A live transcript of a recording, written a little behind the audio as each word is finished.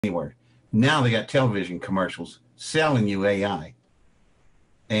anywhere. Now they got television commercials selling you AI.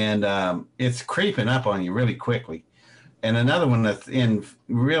 And it's creeping up on you really quickly. And another one that's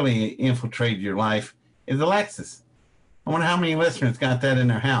really infiltrated your life is Alexis. I wonder how many listeners got that in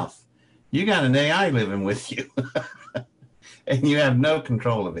their house. You got an AI living with you, and you have no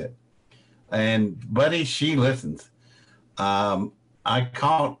control of it. And buddy, she listens. I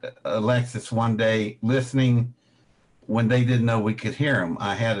caught Alexis one day listening when they didn't know we could hear them.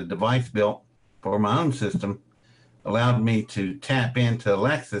 I had a device built for my own system, allowed me to tap into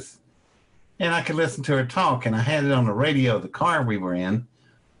Alexis, and I could listen to her talk. And I had it on the radio of the car we were in,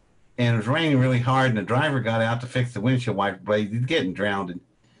 and it was raining really hard, and the driver got out to fix the windshield wiper blade. He's getting drowned.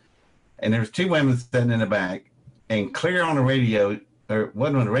 And there was two women sitting in the back, and clear on the radio, or it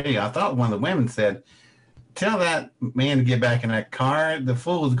wasn't on the radio, I thought one of the women said, "Tell that man to get back in that car. The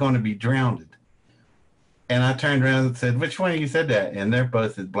fool is going to be drowned." And I turned around and said, "Which one of you said that?" And they're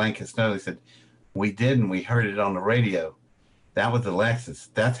both as blank as snow. They said, "We didn't. We heard it on the radio." That was Alexis.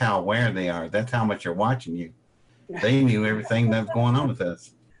 That's how aware they are. That's how much they're watching you. They knew everything that was going on with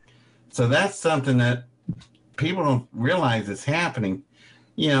us. So that's something that people don't realize is happening.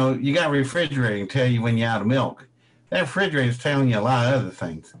 You know, you got a refrigerator and tell you when you're out of milk. That refrigerator is telling you a lot of other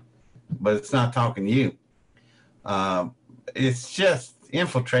things, but it's not talking to you. It's just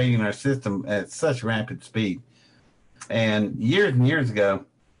infiltrating our system at such rapid speed. And years ago,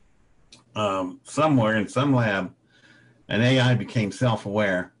 somewhere in some lab, an AI became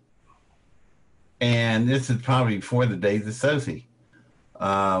self-aware. And this is probably before the days of Sophie,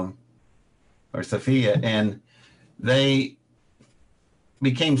 or Sophia. And they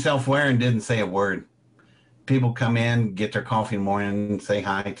became self-aware and didn't say a word. People come in, get their coffee in the morning, say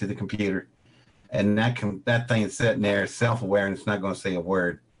hi to the computer. And that thing is sitting there, self-aware, and it's not going to say a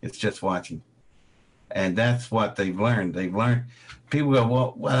word. It's just watching. And that's what they've learned. People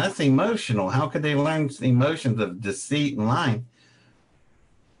go, well, that's emotional. How could they learn emotions of deceit and lying?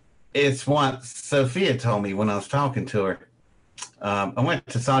 It's what Sophia told me when I was talking to her. I went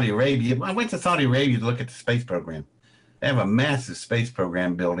to Saudi Arabia. I went to Saudi Arabia to look at the space program. They have a massive space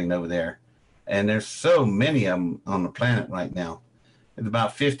program building over there. And there's so many of them on the planet right now. There's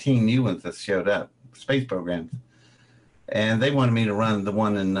about 15 new ones that showed up, space programs. And they wanted me to run the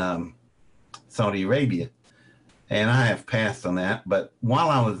one in Saudi Arabia. And I have passed on that. But while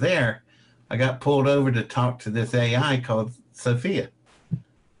I was there, I got pulled over to talk to this AI called Sophia.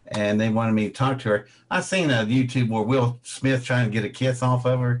 And they wanted me to talk to her. I seen a YouTube where Will Smith trying to get a kiss off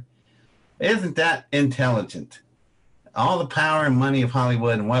of her. Isn't that intelligent? All the power and money of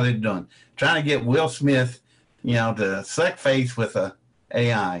Hollywood, and what they're doing, trying to get Will Smith, to suck face with a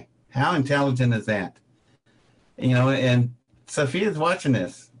AI. How intelligent is that? And Sophia's watching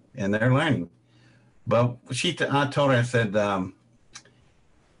this, and they're learning. But I told her, I said, our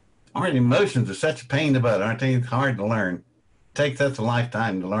emotions are such a pain in the butt, aren't they? It's hard to learn. It takes us a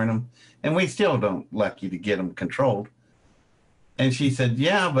lifetime to learn them, and we still don't lucky to get them controlled. And she said,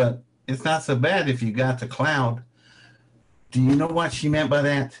 yeah, but it's not so bad if you got the cloud. Do you know what she meant by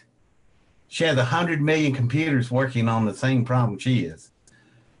that? She has 100 million computers working on the same problem she is.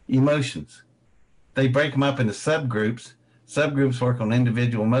 Emotions. They break them up into subgroups. Subgroups work on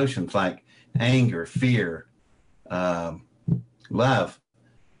individual emotions like anger, fear, love.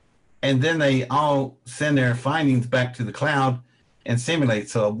 And then they all send their findings back to the cloud and simulate.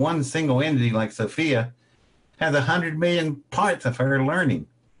 So one single entity like Sophia has 100 million parts of her learning.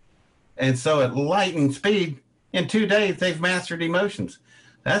 And so at lightning speed, in 2 days, they've mastered emotions.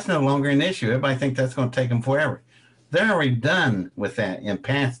 That's no longer an issue. Everybody thinks that's going to take them forever. They're already done with that and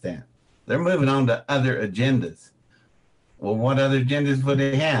past that. They're moving on to other agendas. Well, what other agendas would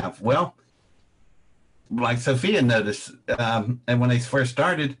they have? Well, like Sophia noticed, and when they first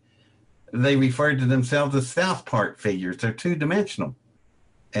started, they referred to themselves as South Park figures. They're two-dimensional.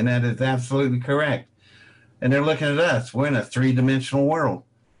 And that is absolutely correct. And they're looking at us. We're in a three-dimensional world.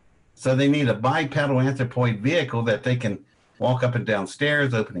 So they need a bipedal anthropoid vehicle that they can walk up and down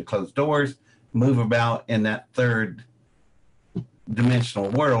stairs, open and close doors, move about in that third dimensional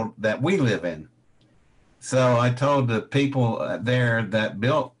world that we live in. So I told the people there that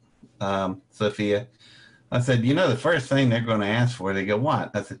built Sophia, I said, the first thing they're going to ask for, they go, what?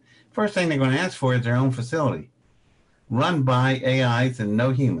 I said, first thing they're going to ask for is their own facility, run by AIs and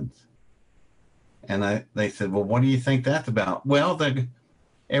no humans. And they said, well, what do you think that's about? Well,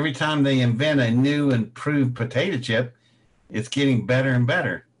 every time they invent a new improved potato chip, it's getting better and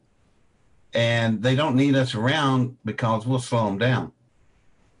better. And they don't need us around because we'll slow them down.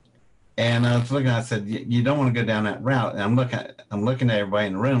 And I was looking, I said, you don't want to go down that route. And I'm looking at everybody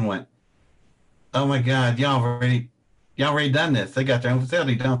in the room and went, oh my God, y'all already y'all already done this. They got their own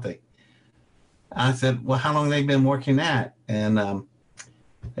facility, don't they? I said, well, how long have they been working at? And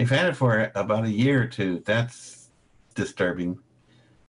they've had it for about a year or two. That's disturbing.